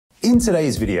In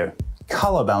today's video,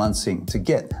 color balancing to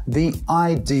get the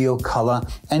ideal color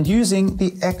and using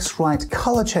the X-Rite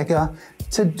ColorChecker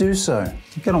to do so.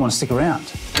 You're gonna want to stick around.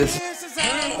 This is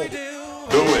how we do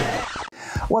it.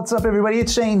 What's up everybody,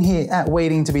 it's Shane here at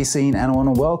Waiting to be Seen, and I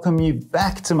want to welcome you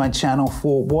back to my channel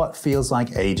for what feels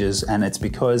like ages, and it's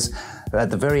because at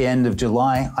the very end of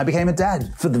July, I became a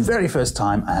dad. For the very first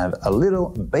time, I have a little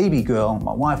baby girl.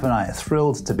 My wife and I are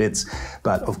thrilled to bits,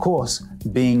 but of course,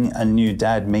 being a new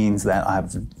dad means that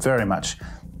I've very much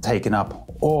taken up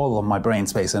all of my brain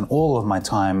space and all of my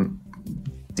time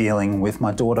dealing with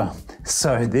my daughter.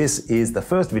 So this is the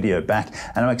first video back,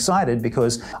 and I'm excited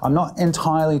because I'm not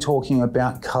entirely talking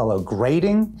about color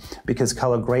grading, because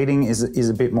color grading is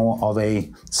a bit more of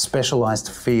a specialized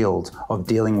field of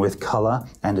dealing with color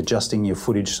and adjusting your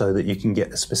footage so that you can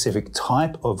get a specific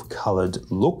type of colored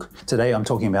look. Today I'm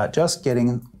talking about just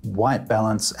getting white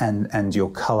balance and your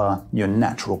color, your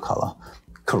natural color,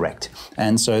 correct.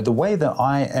 And so the way that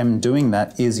I am doing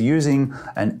that is using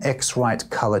an X-Rite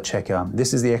ColorChecker.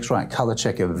 This is the X-Rite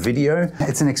ColorChecker Video.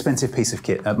 It's an expensive piece of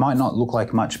kit. It might not look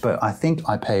like much, but I think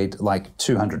I paid like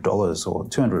 $200 or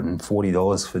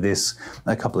 $240 for this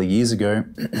a couple of years ago.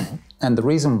 And the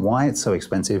reason why it's so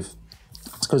expensive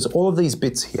is because all of these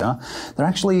bits here, they're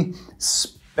actually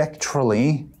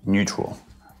spectrally neutral.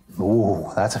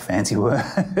 Ooh, that's a fancy word,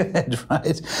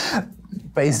 right?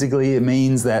 Basically, it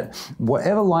means that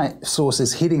whatever light source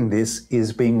is hitting this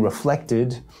is being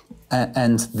reflected,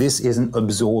 and this isn't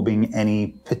absorbing any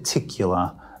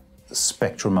particular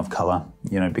spectrum of color,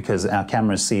 you know, because our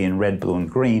cameras see in red, blue, and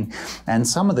green, and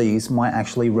some of these might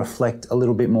actually reflect a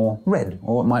little bit more red,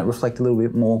 or it might reflect a little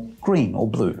bit more green or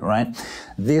blue, right?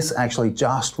 This actually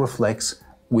just reflects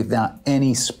without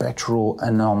any spectral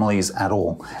anomalies at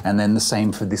all. And then the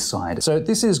same for this side. So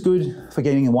this is good for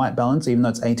getting a white balance, even though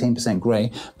it's 18%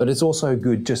 gray, but it's also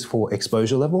good just for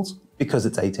exposure levels because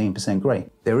it's 18% gray.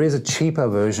 There is a cheaper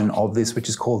version of this, which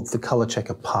is called the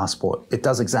ColorChecker Passport. It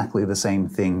does exactly the same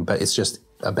thing, but it's just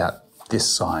about this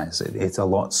size. It's a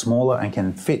lot smaller and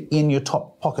can fit in your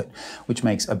top pocket, which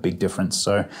makes a big difference.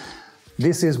 So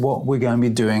this is what we're going to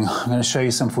be doing. I'm going to show you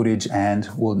some footage and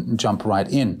we'll jump right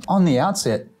in. On the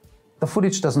outset, the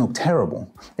footage doesn't look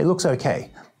terrible. It looks okay,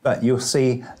 but you'll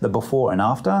see the before and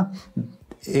after.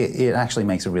 It actually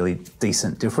makes a really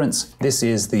decent difference. This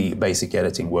is the basic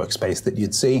editing workspace that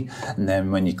you'd see. And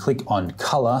then when you click on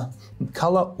color,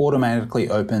 color automatically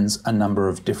opens a number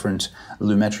of different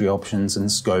lumetri options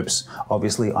and scopes.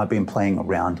 Obviously, I've been playing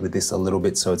around with this a little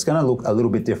bit, so it's gonna look a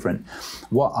little bit different.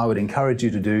 What I would encourage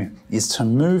you to do is to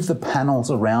move the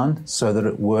panels around so that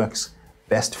it works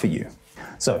best for you.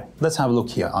 So let's have a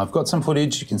look here. I've got some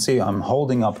footage. You can see I'm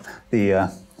holding up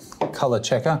the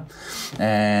ColorChecker,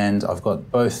 and I've got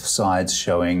both sides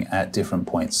showing at different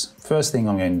points. First thing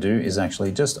I'm going to do is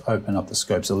actually just open up the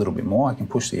scopes a little bit more. I can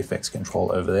push the effects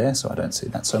control over there so I don't see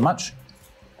that so much.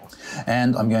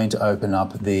 And I'm going to open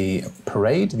up the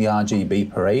Parade, the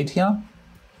RGB Parade here.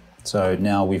 So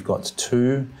now we've got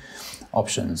two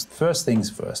options. First things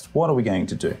first, what are we going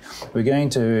to do? We're going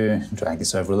to drag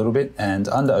this over a little bit, and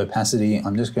under opacity,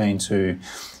 I'm just going to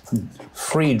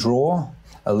free draw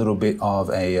a little bit of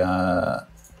a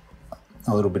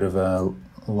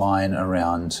line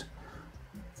around.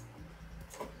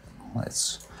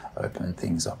 Let's open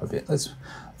things up a bit. Let's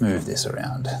move this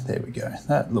around. There we go.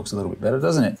 That looks a little bit better,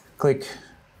 doesn't it? Click,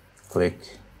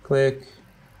 click, click,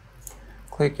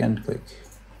 click, and click.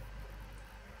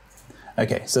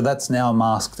 Okay, so that's now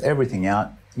masked everything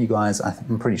out. You guys,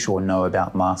 I'm pretty sure, know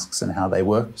about masks and how they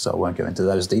work, so I won't go into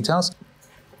those details.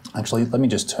 Actually, let me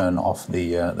just turn off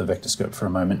the Vectorscope for a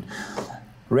moment.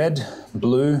 Red,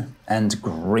 blue, and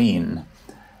green.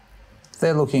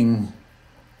 They're looking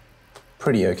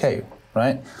pretty okay,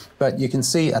 right? But you can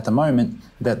see at the moment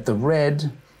that the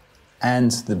red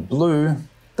and the blue,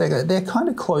 they're kind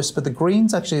of close, but the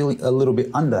green's actually a little bit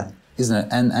under, isn't it?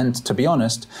 And to be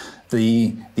honest,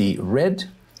 the red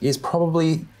is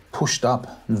probably pushed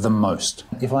up the most.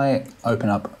 If I open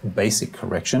up basic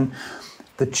correction,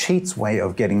 the cheats way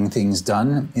of getting things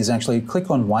done is actually click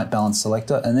on white balance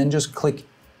selector and then just click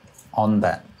on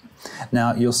that.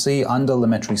 Now you'll see under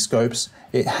lumetri scopes,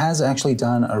 it has actually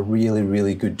done a really,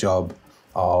 really good job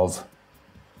of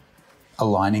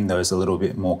aligning those a little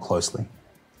bit more closely.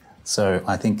 So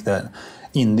I think that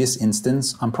in this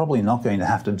instance, I'm probably not going to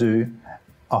have to do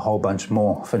a whole bunch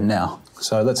more for now.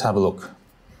 So let's have a look.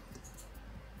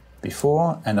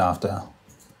 Before and after.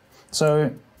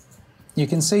 So you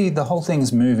can see the whole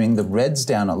thing's moving the reds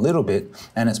down a little bit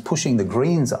and it's pushing the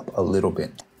greens up a little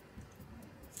bit.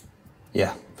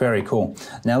 Yeah, very cool.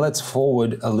 Now let's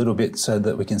forward a little bit so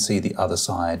that we can see the other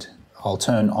side I'll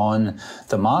turn on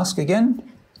the mask again.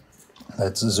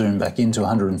 Let's zoom back into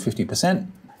 150%.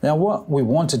 Now what we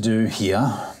want to do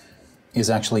here is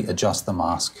actually adjust the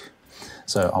mask.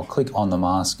 So I'll click on the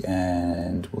mask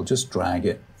and we'll just drag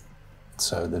it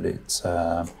so that it's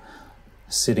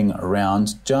sitting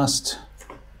around just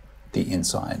the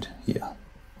inside here.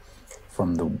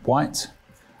 From the white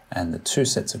and the two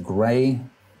sets of gray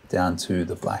down to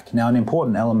the black. Now an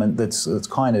important element that's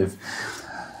kind of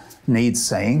needs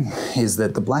saying is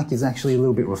that the black is actually a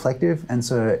little bit reflective, and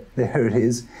so there it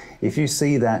is. If you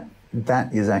see that,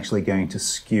 that is actually going to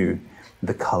skew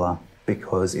the color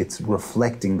because it's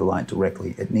reflecting the light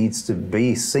directly. It needs to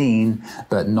be seen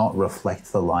but not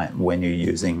reflect the light when you're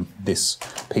using this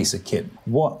piece of kit.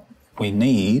 What we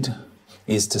need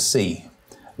is to see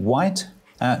white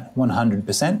at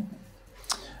 100%,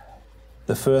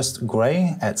 the first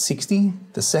gray at 60,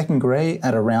 the second gray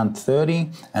at around 30,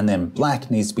 and then black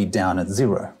needs to be down at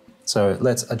 0. So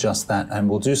let's adjust that, and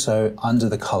we'll do so under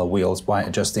the color wheels by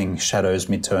adjusting shadows,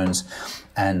 midtones,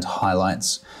 and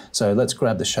highlights. So let's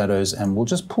grab the shadows and we'll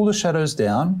just pull the shadows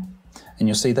down, and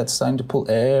you'll see that's starting to pull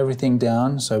everything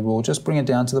down. So we'll just bring it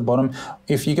down to the bottom.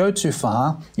 If you go too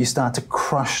far, you start to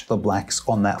crush the blacks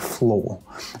on that floor,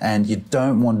 and you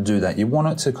don't want to do that. You want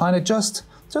it to kind of just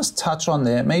touch on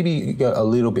there, maybe go a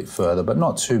little bit further, but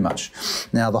not too much.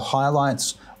 Now the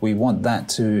highlights, we want that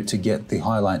to get the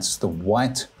highlights, the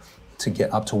white, to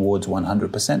get up towards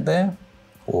 100% there,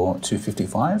 or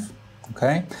 255,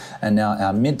 okay? And now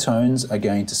our midtones are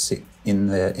going to sit in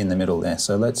the middle there.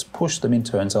 So let's push the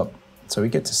midtones up. So we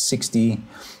get to 60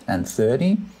 and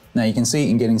 30. Now you can see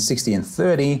in getting 60 and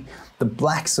 30, the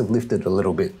blacks have lifted a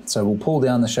little bit. So we'll pull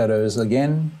down the shadows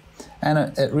again,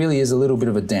 and it really is a little bit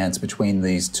of a dance between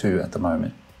these two at the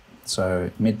moment. So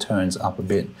midtones up a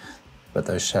bit, but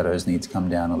those shadows need to come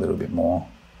down a little bit more.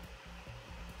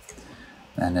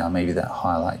 And now maybe that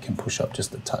highlight can push up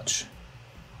just a touch.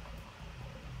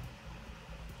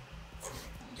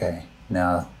 Okay,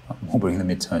 now we'll bring the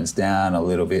midtones down a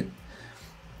little bit.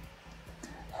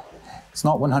 It's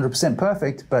not 100%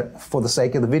 perfect, but for the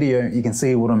sake of the video, you can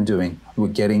see what I'm doing. We're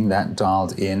getting that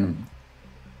dialed in.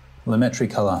 Lumetri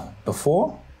color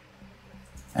before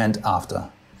and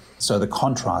after. So the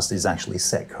contrast is actually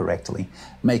set correctly,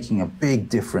 making a big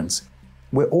difference.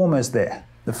 We're almost there.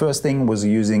 The first thing was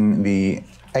using the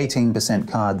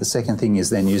 18% card. The second thing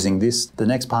is then using this. The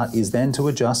next part is then to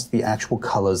adjust the actual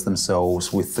colors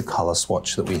themselves with the color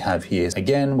swatch that we have here.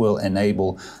 Again, we'll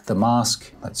enable the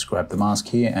mask. Let's grab the mask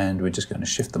here, and we're just going to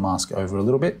shift the mask over a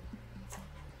little bit.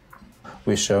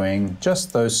 We're showing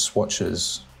just those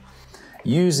swatches.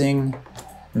 Using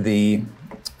the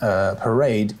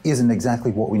Parade isn't exactly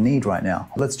what we need right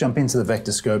now. Let's jump into the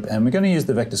Vectorscope, and we're going to use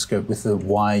the Vectorscope with the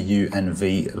Y, U, and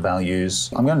V values.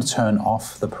 I'm going to turn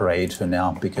off the Parade for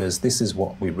now because this is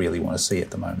what we really want to see at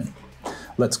the moment.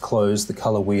 Let's close the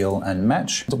color wheel and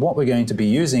match. So what we're going to be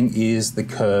using is the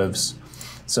curves.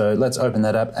 So let's open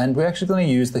that up, and we're actually going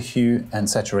to use the hue and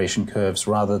saturation curves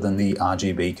rather than the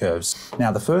RGB curves.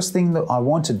 Now the first thing that I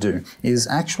want to do is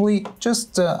actually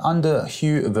just under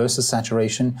hue versus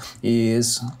saturation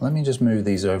is, let me just move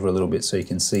these over a little bit so you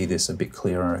can see this a bit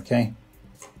clearer, okay?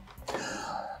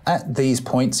 At these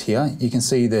points here, you can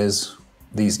see there's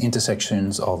these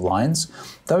intersections of lines.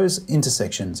 Those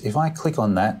intersections, if I click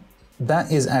on that,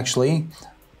 that is actually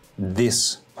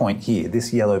this point here,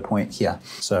 this yellow point here.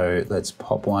 So let's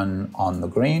pop one on the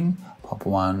green, pop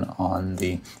one on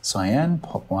the cyan,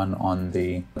 pop one on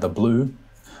the blue,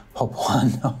 pop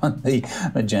one on the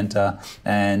magenta,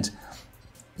 and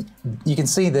you can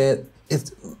see that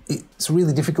it's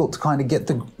really difficult to kind of get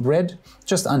the red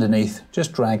just underneath.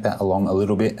 Just drag that along a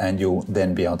little bit and you'll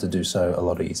then be able to do so a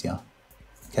lot easier.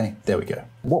 Okay, there we go.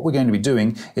 What we're going to be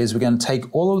doing is we're going to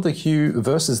take all of the hue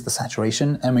versus the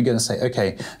saturation, and we're going to say,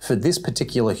 okay, for this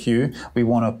particular hue, we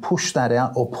want to push that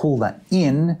out or pull that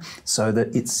in so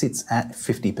that it sits at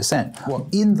 50%. Well,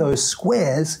 in those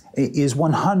squares, it is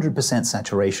 100%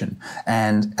 saturation,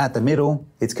 and at the middle,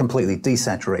 it's completely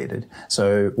desaturated.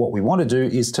 So what we want to do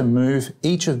is to move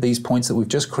each of these points that we've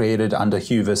just created under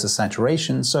hue versus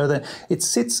saturation so that it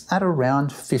sits at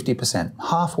around 50%,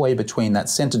 halfway between that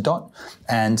center dot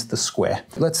and the square.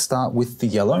 Let's start with the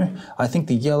yellow. I think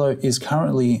the yellow is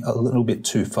currently a little bit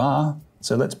too far,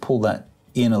 so let's pull that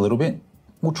in a little bit.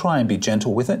 We'll try and be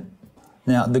gentle with it.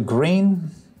 Now the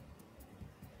green's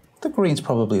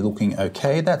probably looking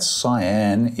okay. That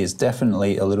cyan is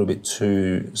definitely a little bit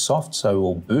too soft, so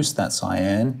we'll boost that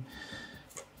cyan.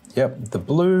 Yep, the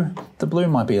blue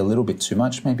might be a little bit too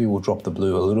much. Maybe we'll drop the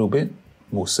blue a little bit.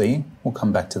 We'll see, we'll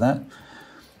come back to that.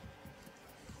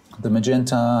 The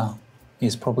magenta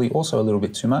is probably also a little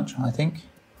bit too much, I think.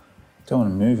 Don't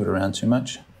want to move it around too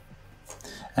much.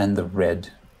 And the red,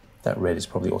 that red is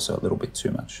probably also a little bit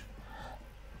too much.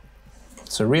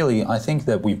 So really, I think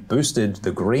that we've boosted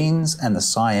the greens and the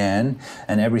cyan,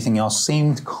 and everything else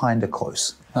seemed kind of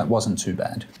close. That wasn't too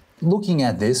bad. Looking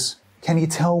at this, can you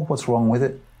tell what's wrong with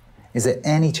it? Is there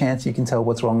any chance you can tell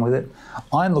what's wrong with it?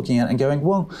 I'm looking at it and going,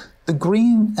 well, the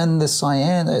green and the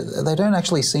cyan, they don't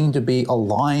actually seem to be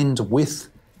aligned with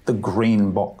the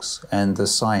green box and the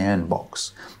cyan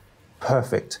box.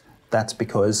 Perfect. That's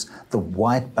because the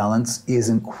white balance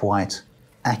isn't quite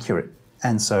accurate.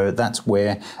 And so that's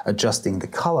where adjusting the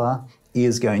color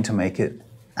is going to make it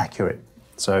accurate.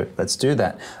 So let's do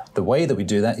that. The way that we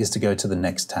do that is to go to the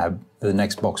next tab, the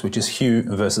next box, which is hue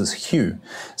versus hue.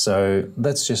 So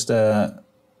let's just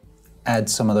add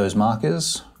some of those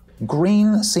markers.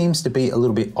 Green seems to be a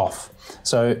little bit off.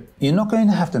 So you're not going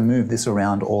to have to move this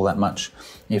around all that much.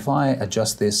 If I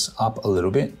adjust this up a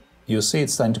little bit, you'll see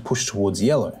it's starting to push towards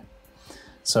yellow.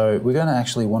 So we're going to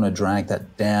actually want to drag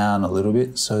that down a little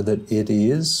bit so that it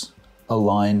is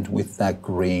aligned with that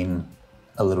green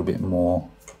a little bit more.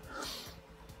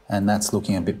 And that's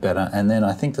looking a bit better. And then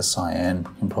I think the cyan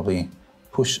can probably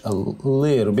push a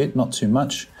little bit, not too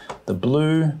much. The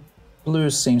blue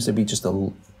seems to be just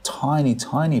a tiny,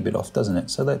 tiny bit off, doesn't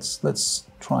it? So let's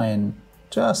try and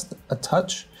just a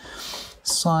touch.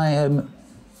 Cyan,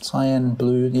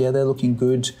 blue, yeah, they're looking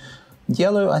good.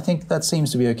 Yellow, I think that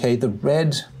seems to be okay. The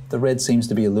red seems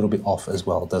to be a little bit off as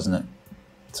well, doesn't it?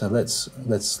 So let's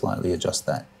slightly adjust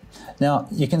that. Now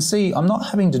you can see I'm not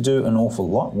having to do an awful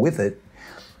lot with it.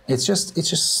 It's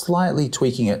just slightly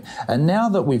tweaking it. And now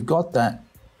that we've got that,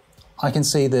 I can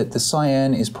see that the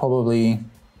cyan is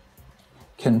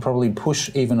can probably push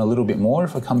even a little bit more.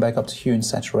 If I come back up to hue and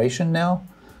saturation now,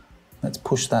 let's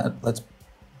push that, let's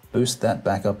boost that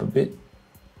back up a bit.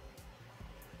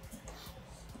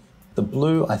 The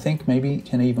blue, I think maybe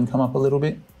can even come up a little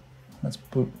bit. Let's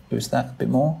boost that a bit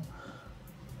more.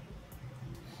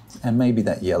 And maybe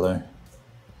that yellow.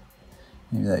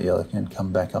 Maybe that yellow can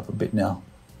come back up a bit now.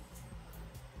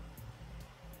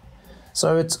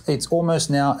 So it's almost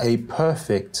now a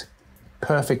perfect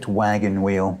wagon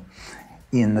wheel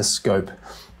in the scope.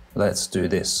 Let's do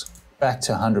this. Back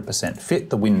to 100%. Fit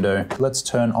the window. Let's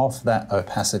turn off that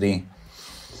opacity.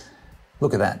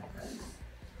 Look at that.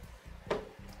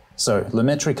 So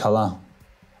lumetri color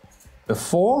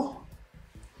before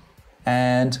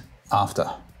and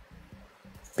after.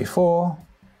 Before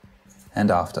and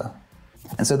after.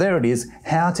 And so there it is,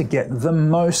 how to get the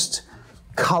most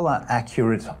color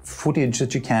accurate footage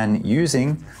that you can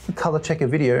using the ColorChecker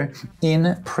video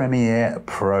in Premiere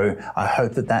Pro. I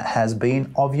hope that that has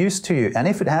been of use to you. And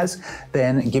if it has,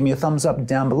 then give me a thumbs up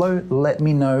down below. Let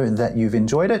me know that you've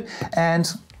enjoyed it.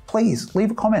 And please leave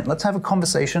a comment. Let's have a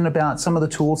conversation about some of the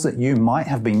tools that you might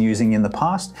have been using in the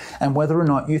past and whether or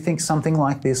not you think something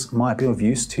like this might be of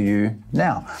use to you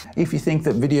now. If you think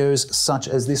that videos such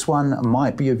as this one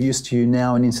might be of use to you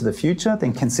now and into the future,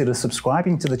 then consider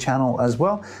subscribing to the channel as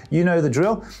well. You know the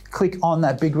drill. Click on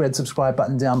that big red subscribe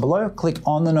button down below. Click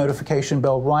on the notification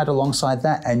bell right alongside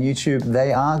that, and YouTube,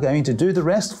 they are going to do the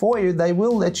rest for you. They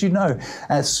will let you know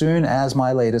as soon as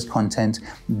my latest content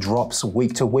drops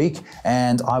week to week,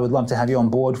 and I would love to have you on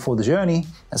board for the journey,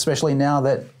 especially now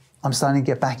that I'm starting to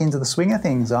get back into the swing of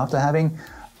things after having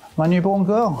my newborn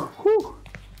girl. Whew.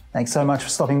 Thanks so much for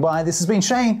stopping by. This has been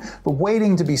Shane, but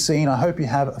waiting to be seen. I hope you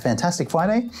have a fantastic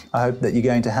Friday. I hope that you're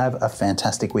going to have a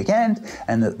fantastic weekend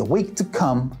and that the week to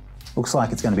come looks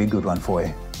like it's going to be a good one for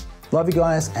you. Love you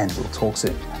guys, and we'll talk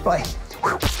soon. Bye.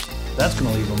 That's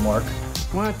going to leave a mark.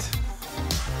 What?